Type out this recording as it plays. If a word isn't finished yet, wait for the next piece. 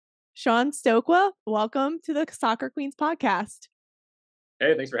Sean Stokwa, welcome to the Soccer Queens podcast.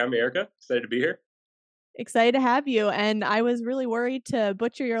 Hey, thanks for having me, Erica. Excited to be here. Excited to have you. And I was really worried to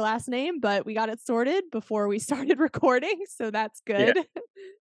butcher your last name, but we got it sorted before we started recording. So that's Yeah, good. no,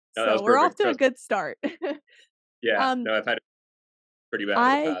 that So was we're off perfect. to a good start. Yeah, um, no, I've had it pretty bad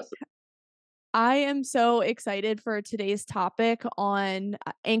in the I past. I am so excited for today's topic on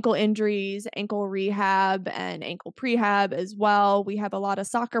ankle injuries, ankle rehab, and ankle prehab as well. We have a lot of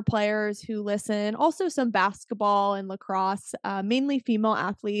soccer players who listen, also some basketball and lacrosse, mainly female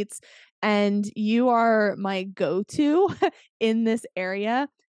athletes. And you are my go to in this area.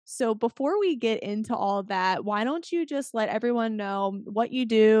 So before we get into all that, why don't you just let everyone know what you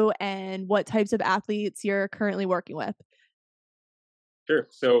do and what types of athletes you're currently working with? Sure.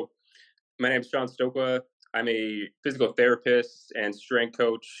 So my name's Sean Stokwa. I'm a physical therapist and strength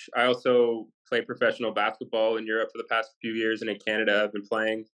coach. I also play professional basketball in Europe for the past few years, and in Canada, I've been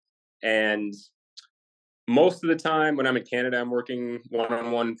playing. And most of the time when I'm in Canada, I'm working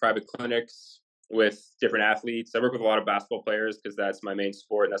one-on-one private clinics with different athletes. I work with a lot of basketball players because that's my main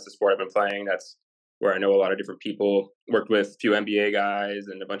sport and that's the sport I've been playing. That's where I know a lot of different people. Worked with a few NBA guys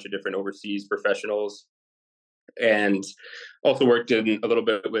and a bunch of different overseas professionals, and also worked in a little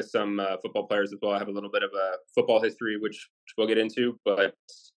bit with some football players as well. I have a little bit of a football history, which we'll get into. But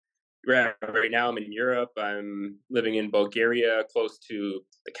right now, I'm in Europe. I'm living in Bulgaria, close to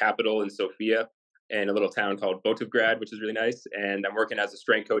the capital in Sofia, in a little town called Botovgrad, which is really nice. And I'm working as a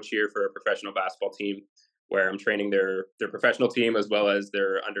strength coach here for a professional basketball team, where I'm training their professional team as well as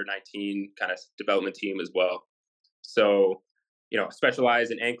their under 19 kind of development team as well. So,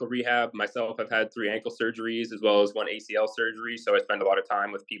 specialize in ankle rehab. Myself, I've had 3 ankle surgeries as well as 1 ACL surgery. So I spend a lot of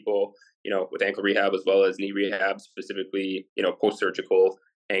time with people, with ankle rehab as well as knee rehab, specifically, post-surgical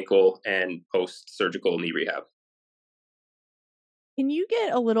ankle and post-surgical knee rehab. Can you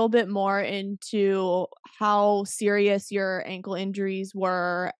get a little bit more into how serious your ankle injuries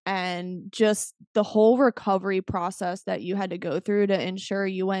were and just the whole recovery process that you had to go through to ensure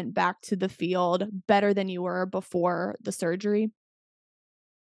you went back to the field better than you were before the surgery?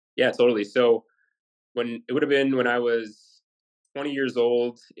 Yeah, totally. So when it would have been when I was 20 years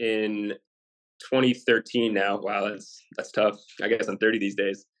old in 2013 now. Wow, that's tough. I guess I'm 30 these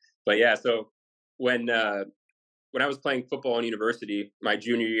days. But yeah, so when uh when I was playing football in university, my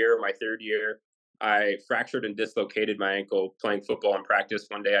junior year, my third year, I fractured and dislocated my ankle playing football in practice.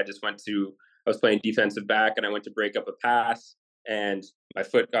 One day I was playing defensive back and I went to break up a pass and my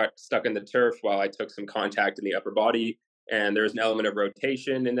foot got stuck in the turf while I took some contact in the upper body. And there was an element of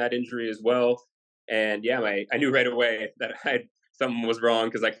rotation in that injury as well. And yeah, I knew right away that something was wrong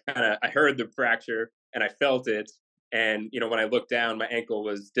because I heard the fracture and I felt it. And, when I looked down, my ankle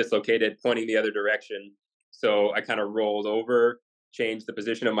was dislocated, pointing the other direction. So I kind of rolled over, changed the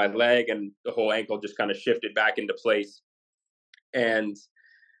position of my leg, and the whole ankle just kind of shifted back into place. And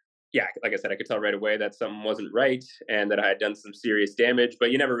yeah, like I said, I could tell right away that something wasn't right and that I had done some serious damage.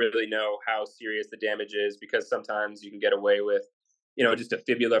 But you never really know how serious the damage is because sometimes you can get away with, just a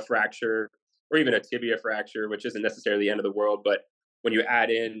fibula fracture or even a tibia fracture, which isn't necessarily the end of the world. But when you add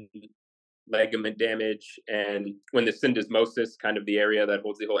in ligament damage and when the syndesmosis, kind of the area that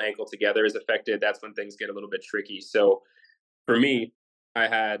holds the whole ankle together, is affected, that's when things get a little bit tricky. So for me, I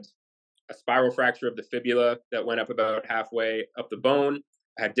had a spiral fracture of the fibula that went up about halfway up the bone.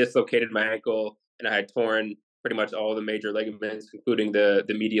 I had dislocated my ankle and I had torn pretty much all the major ligaments, including the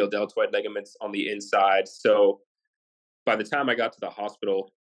medial deltoid ligaments on the inside. So by the time I got to the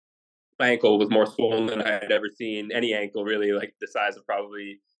hospital, my ankle was more swollen than I had ever seen any ankle, really, like the size of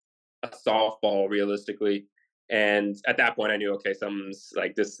probably a softball realistically. And at that point I knew, okay, something's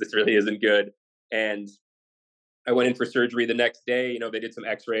like this really isn't good. And I went in for surgery the next day. They did some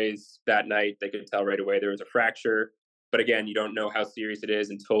x-rays that night. They could tell right away there was a fracture. But again, you don't know how serious it is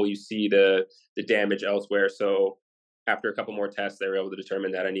until you see the damage elsewhere. So after a couple more tests, they were able to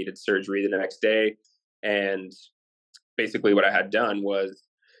determine that I needed surgery the next day. And basically what I had done was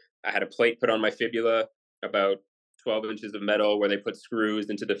I had a plate put on my fibula, about 12 inches of metal, where they put screws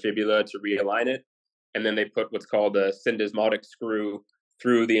into the fibula to realign it. And then they put what's called a syndesmotic screw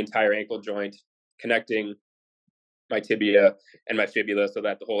through the entire ankle joint, connecting my tibia and my fibula so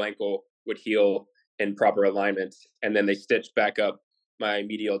that the whole ankle would heal in proper alignment. And then they stitched back up my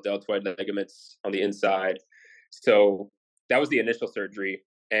medial deltoid ligaments on the inside. So that was the initial surgery.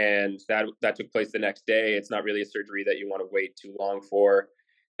 And that took place the next day. It's not really a surgery that you want to wait too long for.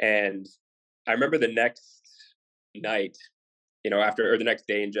 And I remember the next night, after, or the next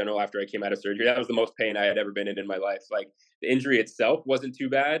day in general, after I came out of surgery, that was the most pain I had ever been in my life. Like the injury itself wasn't too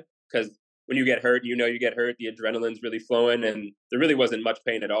bad because when you get hurt, you get hurt, the adrenaline's really flowing and there really wasn't much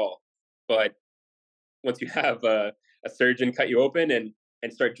pain at all. But once you have a surgeon cut you open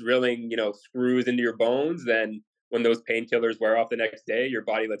and start drilling, screws into your bones, then when those painkillers wear off the next day, your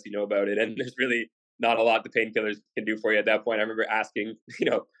body lets you know about it. And there's really not a lot the painkillers can do for you at that point. I remember asking,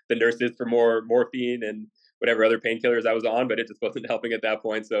 the nurses for more morphine and whatever other painkillers I was on, but it just wasn't helping at that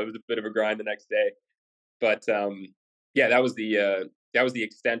point. So it was a bit of a grind the next day. But yeah, that was the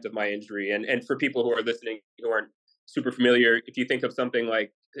extent of my injury. And for people who are listening who aren't super familiar, if you think of something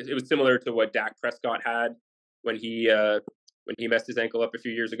like it was similar to what Dak Prescott had when he messed his ankle up a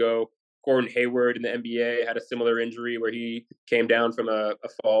few years ago. Gordon Hayward in the NBA had a similar injury where he came down from a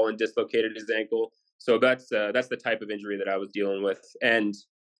fall and dislocated his ankle. So that's the type of injury that I was dealing with, and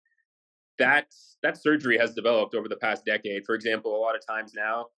that surgery has developed over the past decade. For example, a lot of times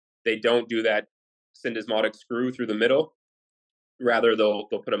now they don't do that syndesmotic screw through the middle. Rather, they'll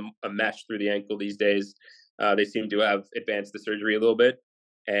put a mesh through the ankle these days. They seem to have advanced the surgery a little bit,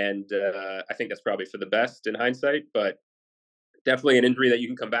 and I think that's probably for the best in hindsight. But definitely an injury that you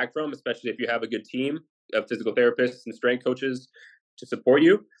can come back from, especially if you have a good team of physical therapists and strength coaches to support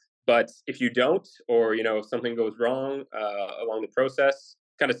you. But if you don't, or something goes wrong along the process,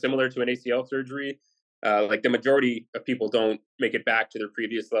 kind of similar to an ACL surgery, like the majority of people don't make it back to their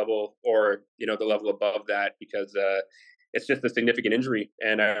previous level or the level above that because it's just a significant injury.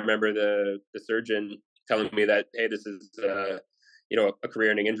 And I remember the surgeon telling me that, hey, this is a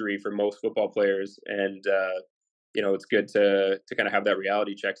career-ending injury for most football players, and it's good to kind of have that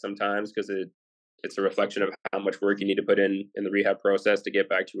reality check sometimes because it's a reflection of how much work you need to put in the rehab process to get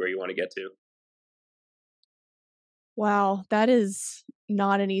back to where you want to get to. Wow, that is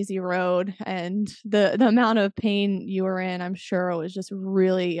not an easy road, and the amount of pain you were in, I'm sure it was just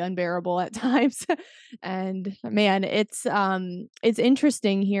really unbearable at times. And man, it's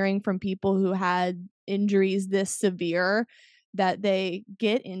interesting hearing from people who had injuries this severe that they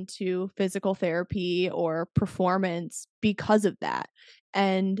get into physical therapy or performance because of that.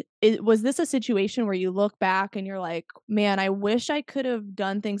 And was this a situation where you look back and you're like, man, I wish I could have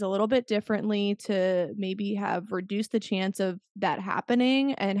done things a little bit differently to maybe have reduced the chance of that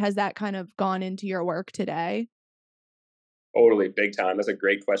happening? And has that kind of gone into your work today? Totally, big time. That's a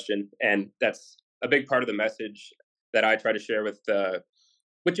great question, and that's a big part of the message that I try to share with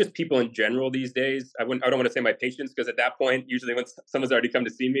just people in general these days. I don't want to say my patients because at that point, usually when someone's already come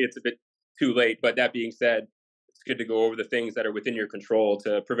to see me, it's a bit too late. But that being said, it's good to go over the things that are within your control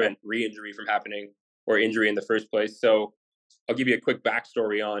to prevent re-injury from happening or injury in the first place. So I'll give you a quick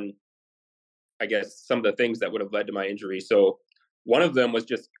backstory on, I guess, some of the things that would have led to my injury. So one of them was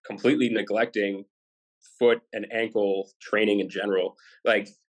just completely neglecting foot and ankle training in general. Like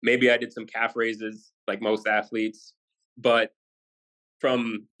maybe I did some calf raises like most athletes, but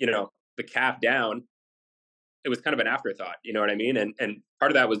from, the calf down, it was kind of an afterthought, you know what I mean? And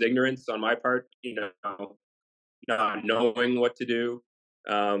part of that was ignorance on my part, not knowing what to do.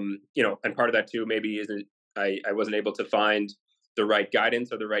 And part of that too maybe isn't I wasn't able to find the right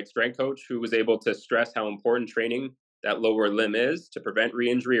guidance or the right strength coach who was able to stress how important training that lower limb is to prevent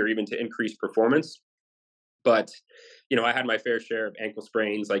re-injury or even to increase performance. But I had my fair share of ankle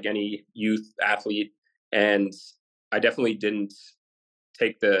sprains like any youth athlete, and I definitely didn't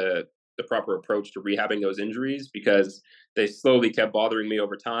take the proper approach to rehabbing those injuries because they slowly kept bothering me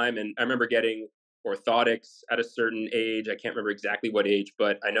over time. And I remember getting orthotics at a certain age. I can't remember exactly what age,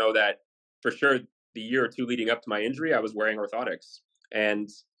 but I know that for sure the year or two leading up to my injury, I was wearing orthotics. And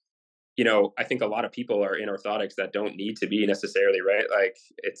I think a lot of people are in orthotics that don't need to be necessarily, right? Like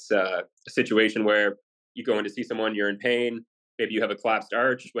it's a situation where you go in to see someone, you're in pain, maybe you have a collapsed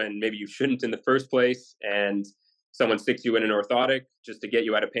arch when maybe you shouldn't in the first place, and someone sticks you in an orthotic just to get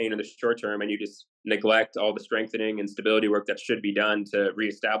you out of pain in the short term, and you just neglect all the strengthening and stability work that should be done to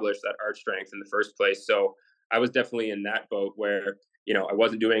reestablish that arch strength in the first place. So I was definitely in that boat where, I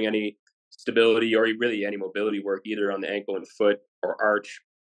wasn't doing any stability or really any mobility work either on the ankle and foot or arch.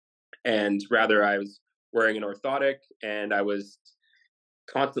 And rather I was wearing an orthotic and I was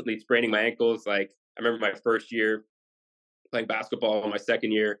constantly spraining my ankles. Like I remember my first year playing basketball, my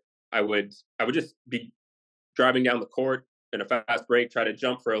second year, I would just be driving down the court in a fast break, try to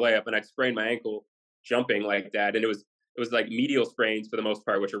jump for a layup, and I'd sprain my ankle jumping like that. And it was like medial sprains for the most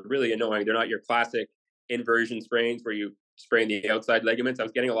part, which are really annoying. They're not your classic inversion sprains where you sprain the outside ligaments. I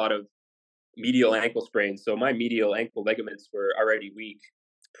was getting a lot of medial ankle sprains. So my medial ankle ligaments were already weak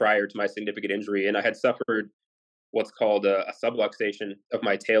prior to my significant injury. And I had suffered what's called a subluxation of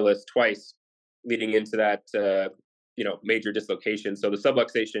my talus twice leading into that, major dislocation. So the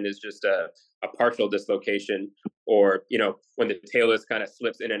subluxation is just a partial dislocation, or, when the talus kind of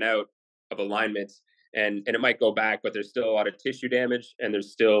slips in and out of alignment, and it might go back, but there's still a lot of tissue damage and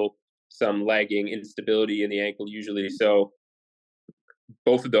there's still some lagging instability in the ankle usually. So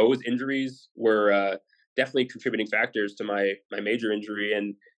both of those injuries were definitely contributing factors to my major injury.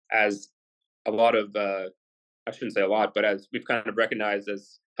 And as a lot of I shouldn't say a lot, but as we've kind of recognized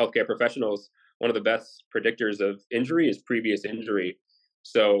as healthcare professionals, one of the best predictors of injury is previous injury.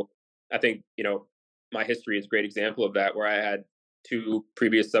 So I think, my history is a great example of that, where I had two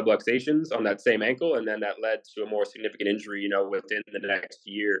previous subluxations on that same ankle, and then that led to a more significant injury, within the next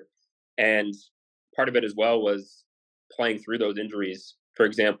year. And part of it as well was playing through those injuries. For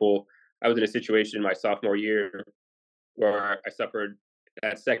example, I was in a situation my sophomore year where I suffered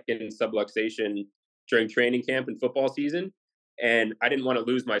that second subluxation during training camp and football season. And I didn't want to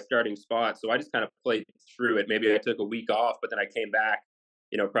lose my starting spot. So I just kind of played through it. Maybe I took a week off, but then I came back,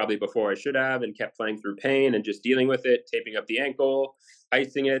 probably before I should have, and kept playing through pain and just dealing with it, taping up the ankle,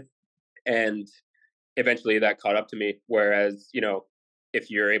 icing it. And eventually that caught up to me. Whereas, if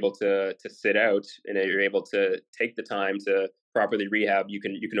you're able to sit out and you're able to take the time to properly rehab, you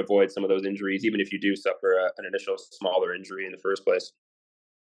can avoid some of those injuries, even if you do suffer an initial smaller injury in the first place.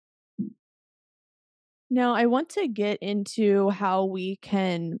 Now, I want to get into how we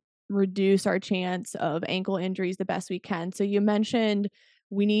can reduce our chance of ankle injuries the best we can. So you mentioned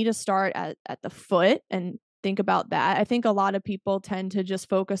we need to start at the foot and think about that. I think a lot of people tend to just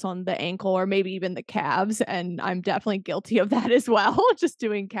focus on the ankle or maybe even the calves, and I'm definitely guilty of that as well, just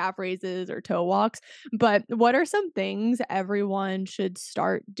doing calf raises or toe walks. But what are some things everyone should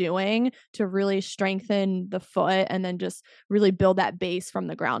start doing to really strengthen the foot and then just really build that base from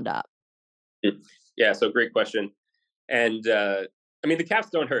the ground up? Yeah, so great question. And I mean, the calves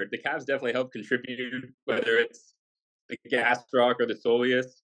don't hurt. The calves definitely help contribute, whether it's the gastroc or the soleus.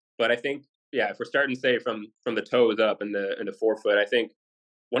 But I think, yeah, if we're starting, say, from the toes up and the forefoot, I think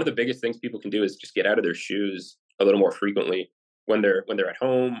one of the biggest things people can do is just get out of their shoes a little more frequently when they're at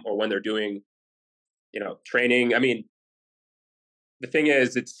home or when they're doing, training. I mean, the thing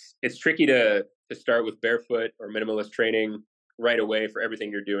is, it's tricky to start with barefoot or minimalist training right away for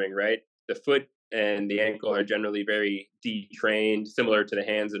everything you're doing, right? The foot and the ankle are generally very detrained, similar to the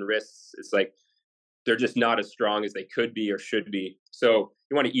hands and wrists. It's like they're just not as strong as they could be or should be. So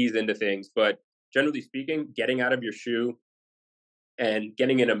you want to ease into things, but generally speaking, getting out of your shoe and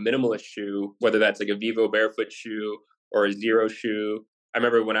getting in a minimalist shoe, whether that's like a Vivo barefoot shoe or a Zero shoe. I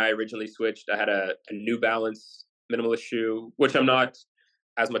remember when I originally switched, I had a New Balance minimalist shoe, which I'm not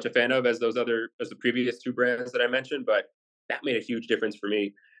as much a fan of as the previous two brands that I mentioned, but that made a huge difference for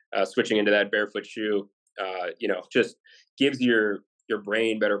me. Switching into that barefoot shoe, just gives your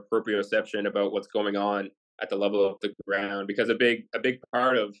brain better proprioception about what's going on at the level of the ground, because a big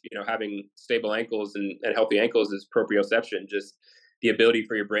part of having stable ankles and healthy ankles is proprioception, just the ability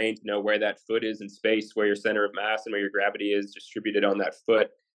for your brain to know where that foot is in space, where your center of mass and where your gravity is distributed on that foot.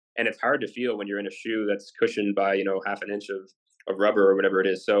 And it's hard to feel when you're in a shoe that's cushioned by half an inch of rubber or whatever it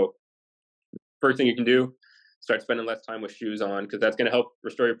is. So first thing you can do, start spending less time with shoes on, because that's going to help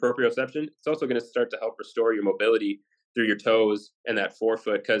restore your proprioception. It's also going to start to help restore your mobility through your toes and that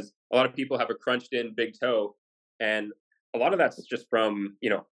forefoot, because a lot of people have a crunched in big toe, and a lot of that's just from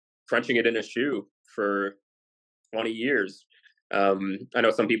crunching it in a shoe for 20 years. I know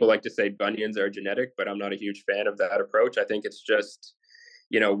some people like to say bunions are genetic, but I'm not a huge fan of that approach. I think it's just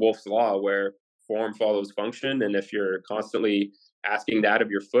Wolff's law, where form follows function, and if you're constantly asking that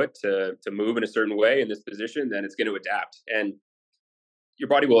of your foot to move in a certain way in this position, then it's going to adapt, and your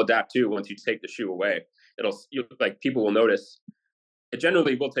body will adapt too once you take the shoe away. Like people will notice. It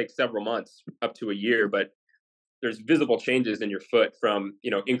generally will take several months, up to a year, but there's visible changes in your foot, from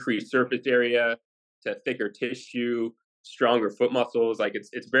increased surface area to thicker tissue, stronger foot muscles. Like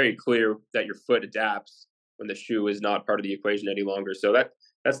it's very clear that your foot adapts when the shoe is not part of the equation any longer. So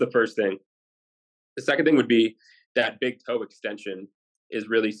that's the first thing. The second thing would be that big toe extension is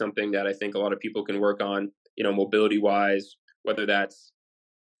really something that I think a lot of people can work on, mobility wise, whether that's,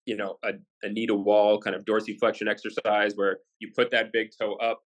 a knee to wall kind of dorsiflexion exercise where you put that big toe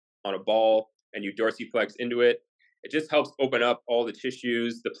up on a ball and you dorsiflex into it. It just helps open up all the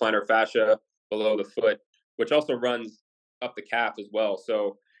tissues, the plantar fascia below the foot, which also runs up the calf as well.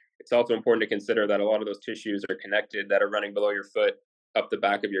 So it's also important to consider that a lot of those tissues are connected, that are running below your foot, up the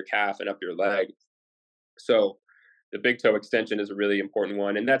back of your calf and up your leg. So the big toe extension is a really important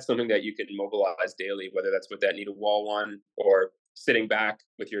one. And that's something that you can mobilize daily, whether that's with that knee to wall one or sitting back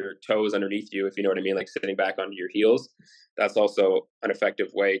with your toes underneath you, if you know what I mean, like sitting back onto your heels. That's also an effective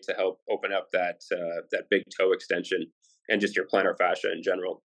way to help open up that big toe extension and just your plantar fascia in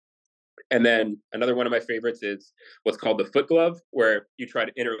general. And then another one of my favorites is what's called the foot glove, where you try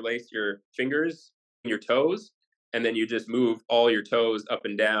to interlace your fingers and your toes, and then you just move all your toes up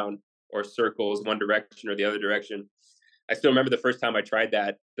and down or circles one direction or the other direction. I still remember the first time I tried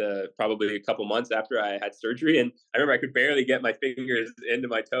that, probably a couple months after I had surgery, and I remember I could barely get my fingers into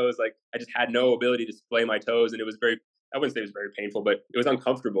my toes. Like I just had no ability to splay my toes, and it was I wouldn't say it was very painful, but it was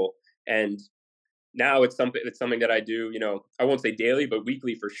uncomfortable. And now it's something that I do, I won't say daily, but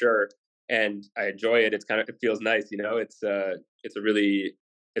weekly for sure. And I enjoy it. It feels nice, it's really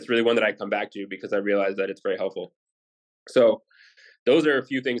one that I come back to because I realize that it's very helpful. So those are a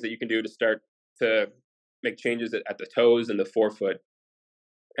few things that you can do to start to make changes at the toes and the forefoot.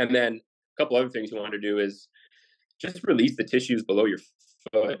 And then a couple other things you want to do is just release the tissues below your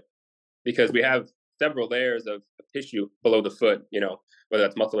foot, because we have several layers of tissue below the foot, whether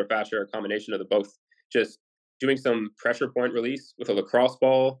that's muscle or fascia or a combination of the both. Just doing some pressure point release with a lacrosse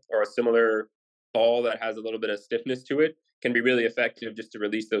ball or a similar ball that has a little bit of stiffness to it can be really effective just to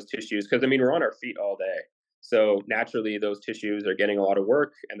release those tissues. Because, we're on our feet all day. So naturally, those tissues are getting a lot of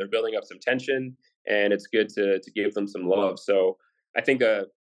work and they're building up some tension, and it's good to give them some love. So I think a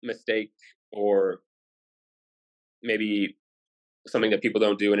mistake, or maybe something that people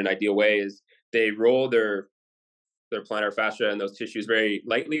don't do in an ideal way, is they roll their plantar fascia and those tissues very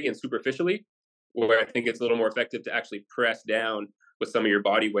lightly and superficially, where I think it's a little more effective to actually press down with some of your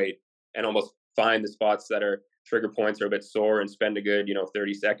body weight and almost find the spots that are trigger points or a bit sore and spend a good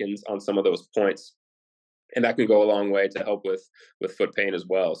 30 seconds on some of those points. And that can go a long way to help with foot pain as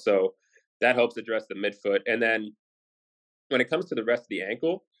well. So that helps address the midfoot. And then when it comes to the rest of the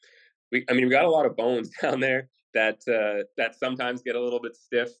ankle, we got a lot of bones down there that sometimes get a little bit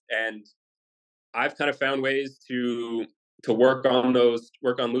stiff, and I've kind of found ways to work on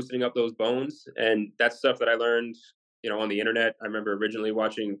loosening up those bones. And that's stuff that I learned on the internet. I remember originally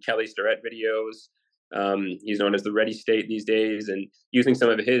watching Kelly Starrett videos. He's known as the Ready State these days, and using some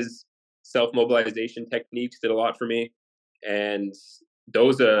of his self-mobilization techniques did a lot for me. And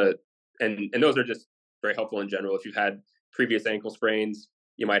those and those are just very helpful in general. If you've had previous ankle sprains,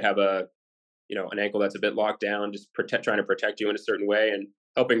 you might have an ankle that's a bit locked down, just trying to protect you in a certain way, and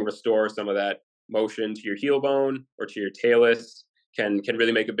helping restore some of that motion to your heel bone or to your talus can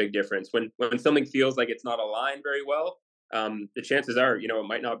really make a big difference. When something feels like it's not aligned very well, the chances are, it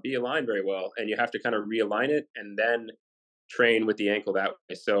might not be aligned very well, and you have to kind of realign it and then train with the ankle that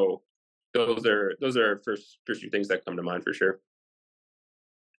way. So those are first few things that come to mind for sure.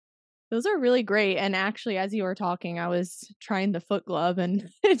 Those are really great. And actually, as you were talking, I was trying the foot glove and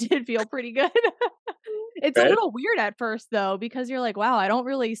it did feel pretty good. It's a Right? little weird at first though, because you're like, wow, I don't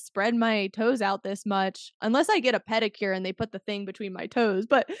really spread my toes out this much unless I get a pedicure and they put the thing between my toes.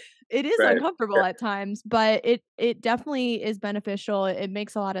 But it is Right. uncomfortable Yeah. at times, but it definitely is beneficial. It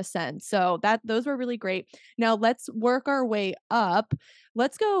makes a lot of sense. So those were really great. Now let's work our way up.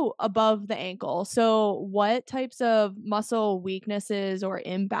 Let's go above the ankle. So, what types of muscle weaknesses or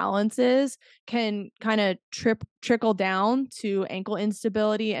imbalances can kind of trickle down to ankle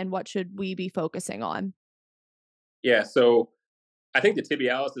instability, and what should we be focusing on? Yeah. So I think the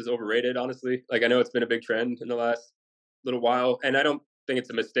tibialis is overrated, honestly. Like I know it's been a big trend in the last little while, and I don't think it's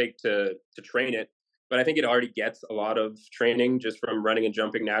a mistake to train it, but I think it already gets a lot of training just from running and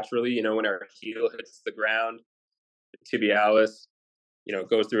jumping naturally. When our heel hits the ground, the tibialis,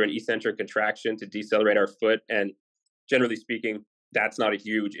 goes through an eccentric contraction to decelerate our foot, and generally speaking, that's not a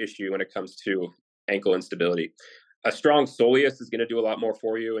huge issue when it comes to ankle instability. A strong soleus is going to do a lot more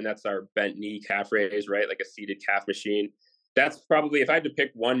for you, and that's our bent knee calf raise, right? Like a seated calf machine. That's probably, if I had to pick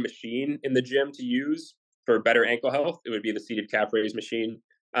one machine in the gym to use for better ankle health, it would be the seated calf raise machine.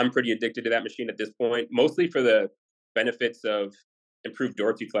 I'm pretty addicted to that machine at this point, mostly for the benefits of improved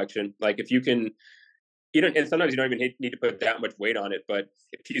dorsiflexion. Like if you can, and sometimes you don't even need to put that much weight on it, but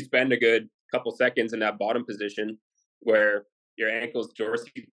if you spend a good couple seconds in that bottom position where your ankle's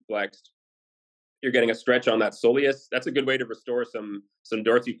dorsiflexed, you're getting a stretch on that soleus. That's a good way to restore some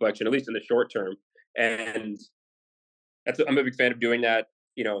dorsiflexion, at least in the short term. And I'm a big fan of doing that,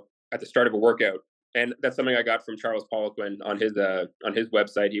 at the start of a workout. And that's something I got from Charles Poliquin on his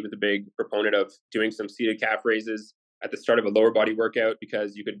website. He was a big proponent of doing some seated calf raises at the start of a lower body workout,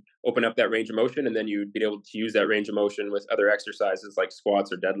 because you could open up that range of motion, and then you'd be able to use that range of motion with other exercises like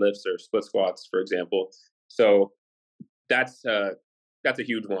squats or deadlifts or split squats, for example. So that's a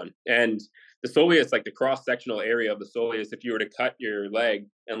huge one. And the soleus, like the cross sectional area of the soleus, if you were to cut your leg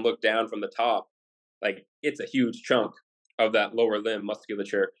and look down from the top, like it's a huge chunk of that lower limb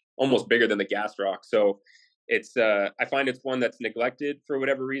musculature, almost bigger than the gastroc. So it's I find it's one that's neglected for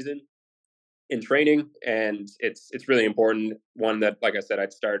whatever reason in training, and it's really important. One that, like I said,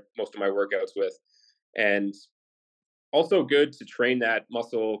 I'd start most of my workouts with, and also good to train that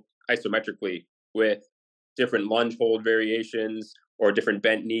muscle isometrically with different lunge hold variations or different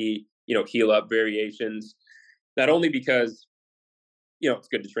bent knee. heel up variations, not only because it's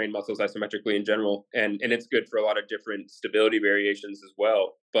good to train muscles isometrically in general, and it's good for a lot of different stability variations as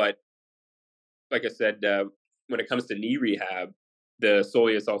well. But like I said, when it comes to knee rehab, the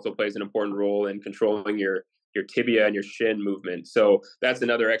soleus also plays an important role in controlling your tibia and your shin movement. So that's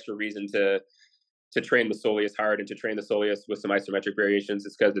another extra reason to train the soleus hard and to train the soleus with some isometric variations.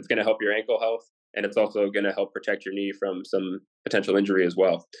 It's because it's going to help your ankle health, and it's also going to help protect your knee from some potential injury as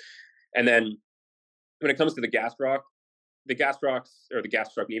well. And then when it comes to the gastroc, the gastrocs, or the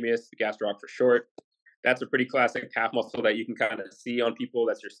gastrocnemius, the gastroc for short, that's a pretty classic calf muscle that you can kind of see on people.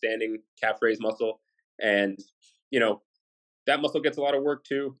 That's your standing calf raise muscle. And, that muscle gets a lot of work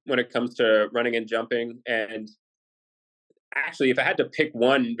too when it comes to running and jumping. And actually, if I had to pick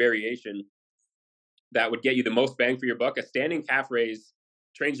one variation that would get you the most bang for your buck, a standing calf raise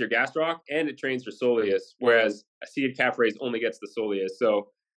trains your gastroc and it trains your soleus, whereas a seated calf raise only gets the soleus. So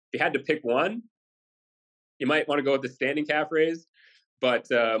if you had to pick one, you might want to go with the standing calf raise, but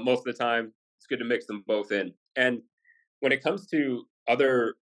most of the time it's good to mix them both in. And when it comes to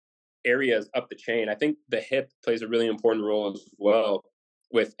other areas up the chain, I think the hip plays a really important role as well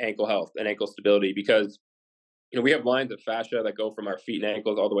with ankle health and ankle stability, because we have lines of fascia that go from our feet and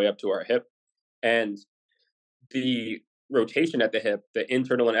ankles all the way up to our hip, and the rotation at the hip, the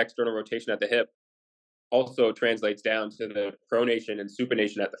internal and external rotation at the hip, also translates down to the pronation and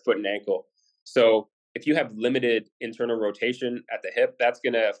supination at the foot and ankle. So if you have limited internal rotation at the hip, that's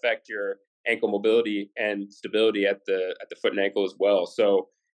going to affect your ankle mobility and stability at the foot and ankle as well. So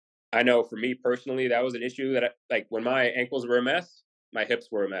I know for me personally, that was an issue that like when my ankles were a mess, my hips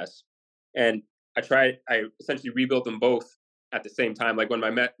were a mess, and I essentially rebuilt them both at the same time. Like when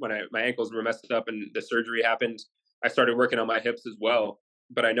my ankles were messed up and the surgery happened, I started working on my hips as well.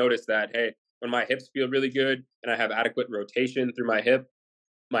 But I noticed that, hey, when my hips feel really good and I have adequate rotation through my hip,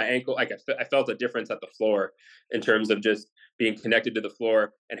 my ankle, like I felt a difference at the floor in terms of just being connected to the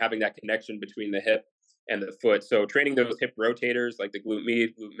floor and having that connection between the hip and the foot. So training those hip rotators like the glute med,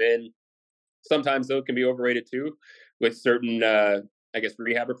 glute min, sometimes those can be overrated too with certain,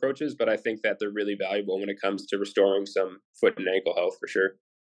 rehab approaches. But I think that they're really valuable when it comes to restoring some foot and ankle health for sure.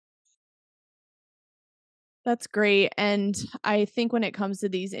 That's great. And I think when it comes to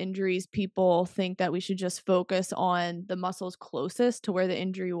these injuries, people think that we should just focus on the muscles closest to where the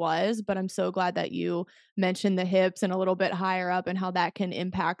injury was. But I'm so glad that you mentioned the hips and a little bit higher up and how that can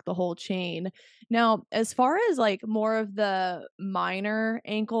impact the whole chain. Now, as far as like more of the minor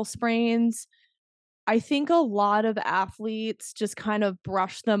ankle sprains, I think a lot of athletes just kind of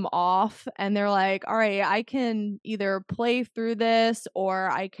brush them off and they're like, all right, I can either play through this or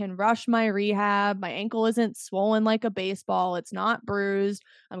I can rush my rehab. My ankle isn't swollen like a baseball, it's not bruised.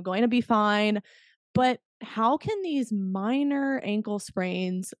 I'm going to be fine. But how can these minor ankle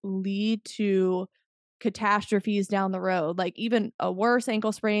sprains lead to catastrophes down the road? Like even a worse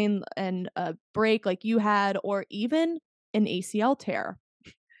ankle sprain and a break like you had, or even an ACL tear?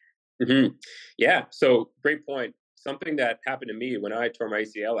 Yeah. So great point. Something that happened to me when I tore my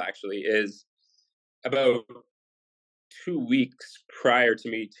ACL actually is about 2 weeks prior to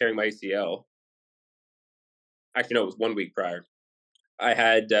me tearing my ACL. Actually, no, it was 1 week prior. I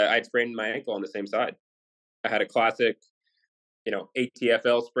had sprained my ankle on the same side. I had a classic,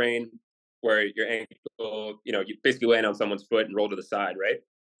 ATFL sprain where your ankle, you basically land on someone's foot and roll to the side, right?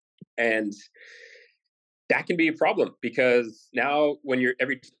 And that can be a problem because now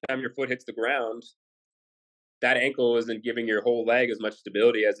every time your foot hits the ground, that ankle isn't giving your whole leg as much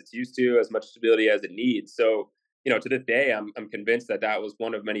stability as it's used to, as much stability as it needs. So, to this day, I'm convinced that was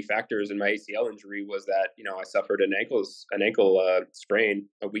one of many factors in my ACL injury was that I suffered an ankle sprain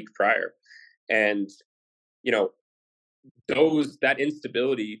a week prior, and you know that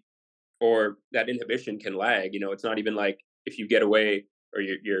instability or that inhibition can lag. It's not even like if you get away or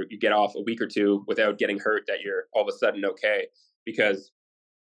you get off a week or two without getting hurt that you're all of a sudden okay, because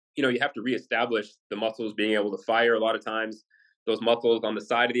you have to reestablish the muscles being able to fire a lot of times. Those muscles on the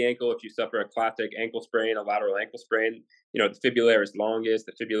side of the ankle, if you suffer a classic ankle sprain, a lateral ankle sprain, the fibularis longus,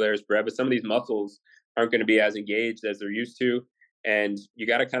 the fibularis brevis, some of these muscles aren't going to be as engaged as they're used to. And you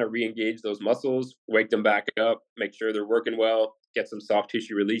got to kind of re-engage those muscles, wake them back up, make sure they're working well, get some soft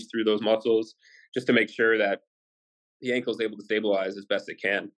tissue release through those muscles, just to make sure that the ankle is able to stabilize as best it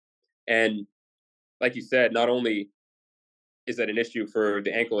can. And like you said, not only is that an issue for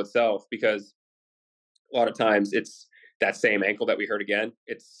the ankle itself, because a lot of times it's that same ankle that we heard again.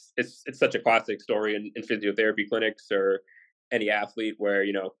 It's such a classic story in physiotherapy clinics or any athlete where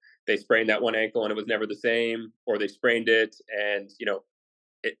they sprained that one ankle and it was never the same, or they sprained it and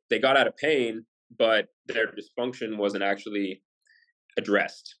they got out of pain, but their dysfunction wasn't actually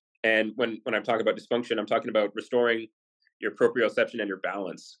addressed. And when I'm talking about dysfunction, I'm talking about restoring your proprioception and your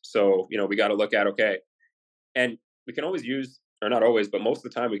balance. So, we got to look at, okay, and we can always use, or not always, but most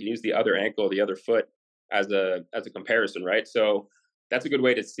of the time we can use the other ankle, the other foot as a comparison, right? So that's a good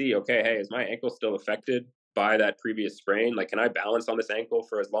way to see, okay, hey, is my ankle still affected by that previous sprain? Like, can I balance on this ankle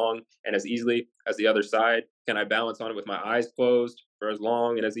for as long and as easily as the other side? Can I balance on it with my eyes closed for as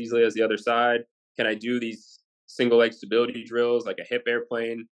long and as easily as the other side? Can I do these single leg stability drills like a hip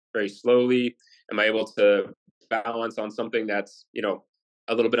airplane very slowly? Am I able to balance on something that's,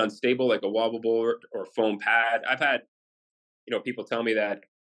 a little bit unstable, like a wobble board or foam pad? I've had, people tell me that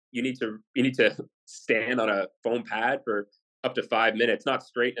you need to stand on a foam pad for up to 5 minutes, not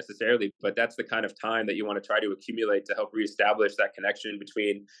straight necessarily, but that's the kind of time that you want to try to accumulate to help reestablish that connection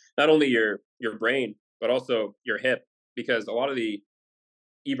between not only your brain but also your hip, because a lot of the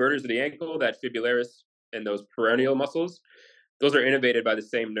everters of the ankle, that fibularis and those peroneal muscles, those are innervated by the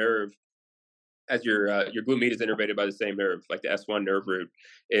same nerve as your glute med is innervated by the same nerve, like the S1 nerve root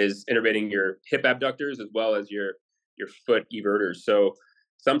is innervating your hip abductors as well as your foot everters. So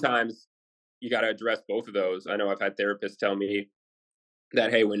sometimes you got to address both of those. I know I've had therapists tell me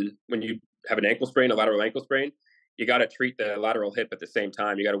that, hey, when you have an ankle sprain, a lateral ankle sprain, you got to treat the lateral hip at the same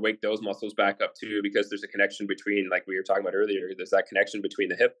time. You got to wake those muscles back up too, because there's a connection between, like we were talking about earlier, there's that connection between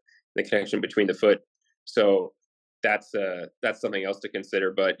the hip, the connection between the foot. So that's something else to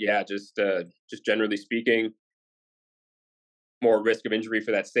consider. But yeah, just generally speaking, more risk of injury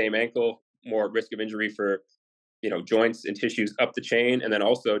for that same ankle, more risk of injury for joints and tissues up the chain, and then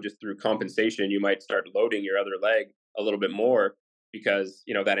also just through compensation, you might start loading your other leg a little bit more because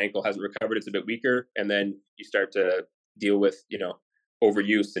that ankle hasn't recovered, it's a bit weaker, and then you start to deal with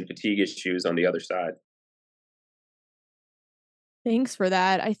overuse and fatigue issues on the other side. Thanks for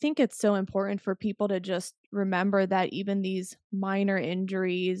that. I think it's so important for people to just remember that even these minor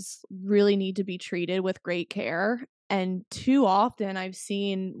injuries really need to be treated with great care. And too often, I've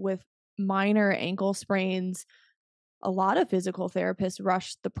seen with minor ankle sprains, a lot of physical therapists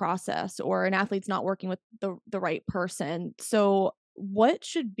rush the process, or an athlete's not working with the right person. So, what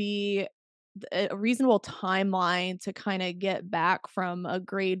should be a reasonable timeline to kind of get back from a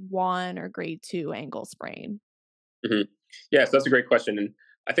grade 1 or grade 2 ankle sprain? Hmm. Yeah, so that's a great question, and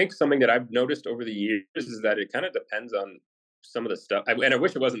I think something that I've noticed over the years is that it kind of depends on some of the stuff. And I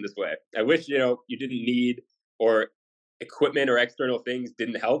wish it wasn't this way. I wish you didn't need, or equipment or external things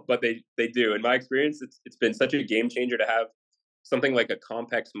didn't help, but they do. In my experience, it's been such a game changer to have something like a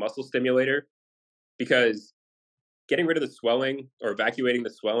complex muscle stimulator, because getting rid of the swelling or evacuating the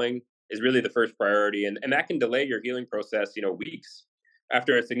swelling is really the first priority, and that can delay your healing process weeks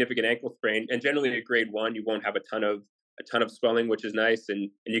after a significant ankle sprain. And generally at grade 1 you won't have a ton of swelling, which is nice,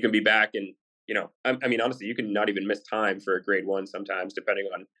 and you can be back. And I mean, honestly, you can not even miss time for a grade 1 sometimes, depending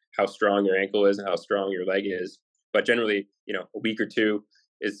on how strong your ankle is and how strong your leg is. But generally, a week or two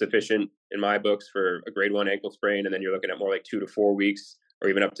is sufficient in my books for a grade 1 ankle sprain, and then you're looking at more like 2 to 4 weeks, or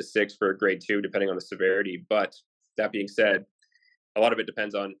even up to 6 for a grade 2, depending on the severity. But that being said, a lot of it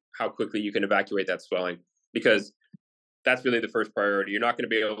depends on how quickly you can evacuate that swelling, because that's really the first priority. You're not going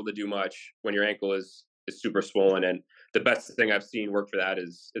to be able to do much when your ankle is super swollen. And the best thing I've seen work for that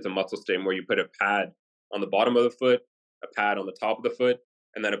is a muscle stim, where you put a pad on the bottom of the foot, a pad on the top of the foot,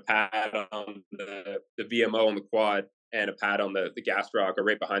 and then a pad on the VMO on the quad, and a pad on the gastroc or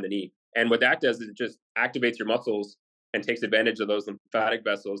right behind the knee. And what that does is it just activates your muscles and takes advantage of those lymphatic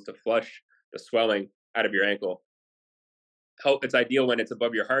vessels to flush the swelling out of your ankle. It's ideal when it's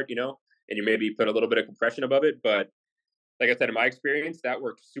above your heart, and you maybe put a little bit of compression above it. But like I said, in my experience, that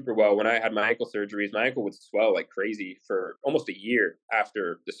worked super well. When I had my ankle surgeries, my ankle would swell like crazy for almost a year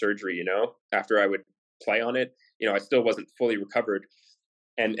after the surgery. After I would play on it, I still wasn't fully recovered.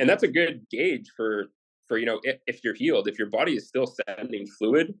 And that's a good gauge for if you're healed, if your body is still sending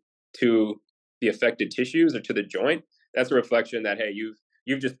fluid to the affected tissues or to the joint. That's a reflection that, hey,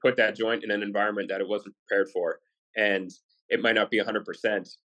 you've just put that joint in an environment that it wasn't prepared for, and it might not be 100%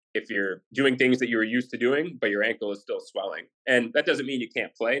 if you're doing things that you were used to doing, but your ankle is still swelling. And that doesn't mean you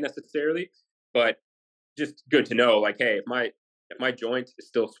can't play necessarily, but just good to know, like, hey, if my joint is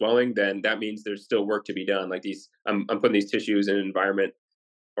still swelling, then that means there's still work to be done. Like, I'm putting these tissues in an environment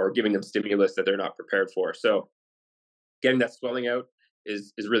or giving them stimulus that they're not prepared for. So getting that swelling out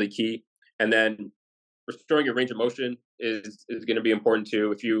is really key. And then restoring your range of motion is going to be important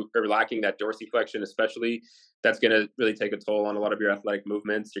too. If you are lacking that dorsiflexion, especially, that's going to really take a toll on a lot of your athletic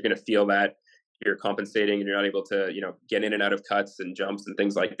movements. You're going to feel that you're compensating and you're not able to, get in and out of cuts and jumps and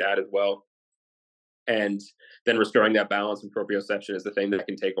things like that as well. And then restoring that balance and proprioception is the thing that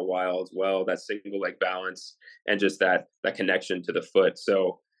can take a while as well. That single leg balance and just that connection to the foot.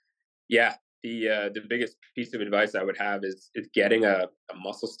 So Yeah, the biggest piece of advice I would have is getting a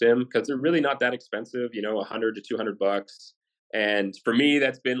muscle stim because they're really not that expensive. You know, 100 to 200 bucks. And for me,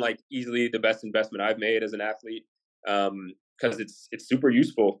 that's been like easily the best investment I've made as an athlete because it's super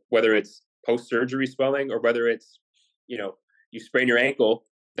useful whether it's post surgery swelling or whether it's you know you sprain your ankle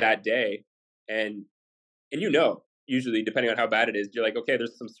that day and usually depending on how bad it is, you're like, okay,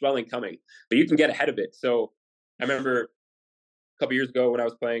 there's some swelling coming, but you can get ahead of it. So I remember couple years ago when I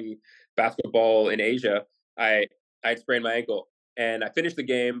was playing basketball in Asia, I I had sprained my ankle and I finished the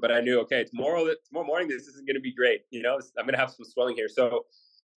game, but I knew okay, tomorrow morning this isn't going to be great. I'm going to have some swelling here, so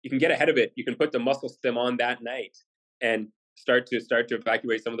you can get ahead of it. You can put the muscle stim on that night and start to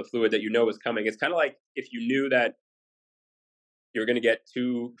evacuate some of the fluid that you know is coming. It's kind of like if you knew that you're going to get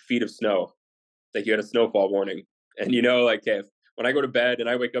 2 feet of snow, like you had a snowfall warning, and like okay, when I go to bed and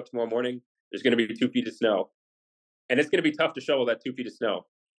I wake up tomorrow morning, there's going to be 2 feet of snow and it's going to be tough to shovel that 2 feet of snow.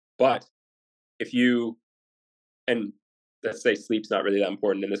 But if you, and let's say sleep's not really that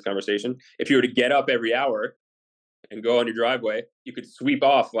important in this conversation, if you were to get up every hour and go on your driveway, you could sweep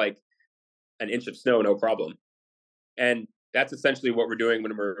off like an inch of snow, no problem. And that's essentially what we're doing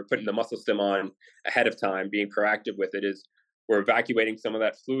when we're putting the muscle stim on ahead of time, being proactive with it is we're evacuating some of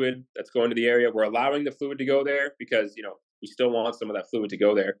that fluid that's going to the area. We're allowing the fluid to go there because, we still want some of that fluid to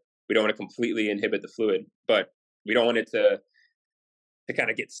go there. We don't want to completely inhibit the fluid, but we don't want it to kind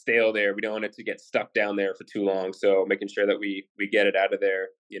of get stale there. We don't want it to get stuck down there for too long. So making sure that we get it out of there,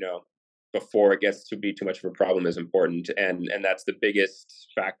 before it gets to be too much of a problem is important. And that's the biggest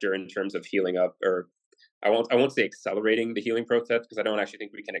factor in terms of healing up, or I won't say accelerating the healing process because I don't actually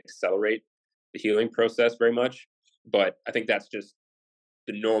think we can accelerate the healing process very much. But I think that's just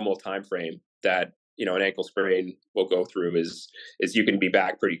the normal time frame that an ankle sprain will go through is you can be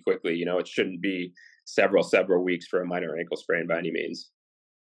back pretty quickly. It shouldn't be several weeks for a minor ankle sprain by any means.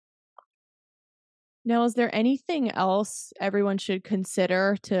 Now, is there anything else everyone should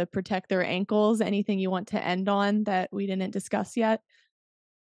consider to protect their ankles? Anything you want to end on that we didn't discuss yet?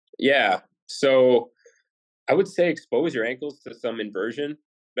 Yeah. So I would say expose your ankles to some inversion.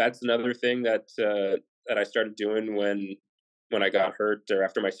 That's another thing that I started doing when I got hurt or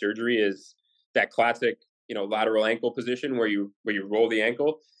after my surgery is that classic, lateral ankle position where you roll the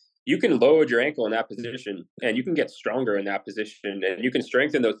ankle. You can load your ankle in that position and you can get stronger in that position and you can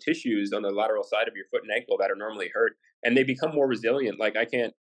strengthen those tissues on the lateral side of your foot and ankle that are normally hurt and they become more resilient. Like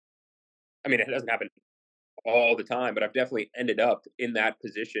it doesn't happen all the time, but I've definitely ended up in that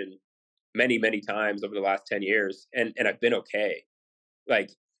position many times over the last 10 years and I've been okay.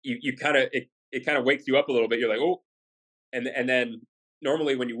 Like you kind of it kind of wakes you up a little bit. You're like, "Oh." And then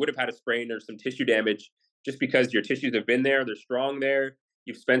normally when you would have had a sprain or some tissue damage, just because your tissues have been there, they're strong there,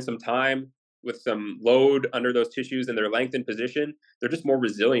 you've spent some time with some load under those tissues and their length and position, they're just more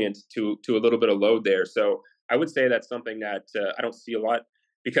resilient to a little bit of load there. So I would say that's something that I don't see a lot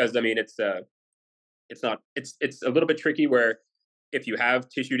because it's not it's a little bit tricky where if you have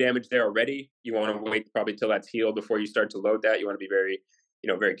tissue damage there already, you want to wait probably till that's healed before you start to load that. You want to be very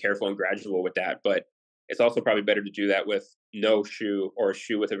careful and gradual with that. But it's also probably better to do that with no shoe or a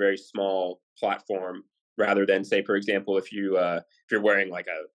shoe with a very small platform rather than say, for example, if you're wearing like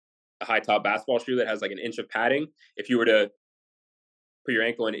a high top basketball shoe that has like an inch of padding, if you were to put your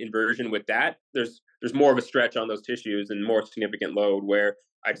ankle in inversion with that, there's more of a stretch on those tissues and more significant load where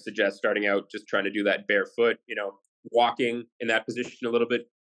I'd suggest starting out just trying to do that barefoot, walking in that position a little bit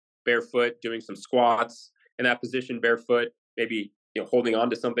barefoot, doing some squats in that position barefoot, maybe holding on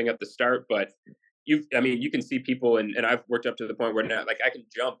to something at the start. But you can see people and I've worked up to the point where now like I can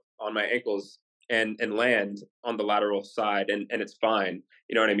jump on my ankles and land on the lateral side and it's fine.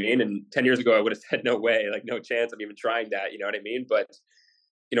 You know what I mean? And 10 years ago I would have said no way, like no chance I'm even trying that, you know what I mean? But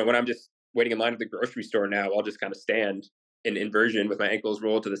when I'm just waiting in line at the grocery store now, I'll just kind of stand in inversion with my ankles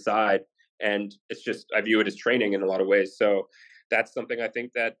rolled to the side. And it's just, I view it as training in a lot of ways. So that's something I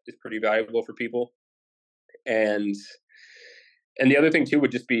think that is pretty valuable for people. And the other thing too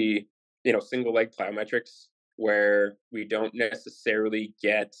would just be, single leg plyometrics where we don't necessarily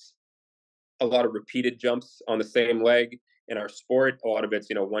get a lot of repeated jumps on the same leg in our sport. A lot of it's,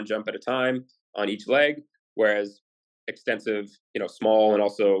 one jump at a time on each leg, whereas extensive, small and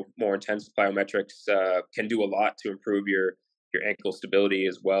also more intense plyometrics can do a lot to improve your ankle stability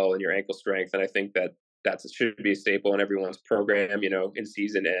as well and your ankle strength. And I think that should be a staple in everyone's program, in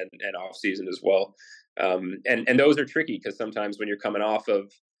season and off season as well. And those are tricky because sometimes when you're coming off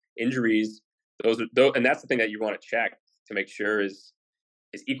of injuries, and that's the thing that you want to check to make sure is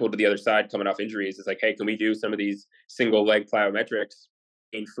equal to the other side coming off injuries. It's like, hey, can we do some of these single leg plyometrics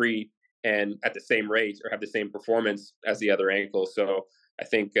pain free and at the same rate or have the same performance as the other ankle? So I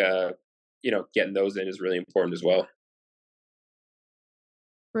think getting those in is really important as well.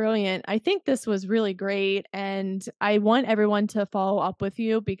 Brilliant. I think this was really great. And I want everyone to follow up with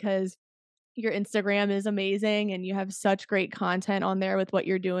you because your Instagram is amazing and you have such great content on there with what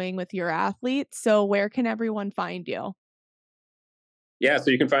you're doing with your athletes. So, where can everyone find you? Yeah,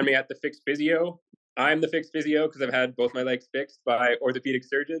 so you can find me at the Fixed Physio. I'm the Fixed Physio because I've had both my legs fixed by orthopedic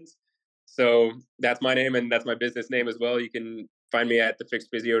surgeons. So that's my name and that's my business name as well. You can find me at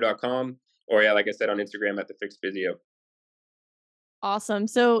thefixedphysio.com or yeah, like I said on Instagram at the Fixed Physio. Awesome.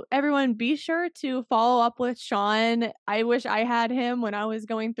 So, everyone, be sure to follow up with Sean. I wish I had him when I was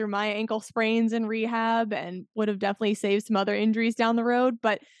going through my ankle sprains in rehab and would have definitely saved some other injuries down the road.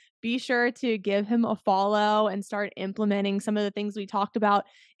 But be sure to give him a follow and start implementing some of the things we talked about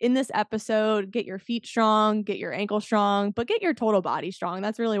in this episode. Get your feet strong, get your ankle strong, but get your total body strong.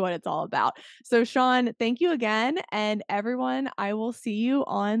 That's really what it's all about. So, Sean, thank you again. And everyone, I will see you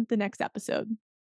on the next episode.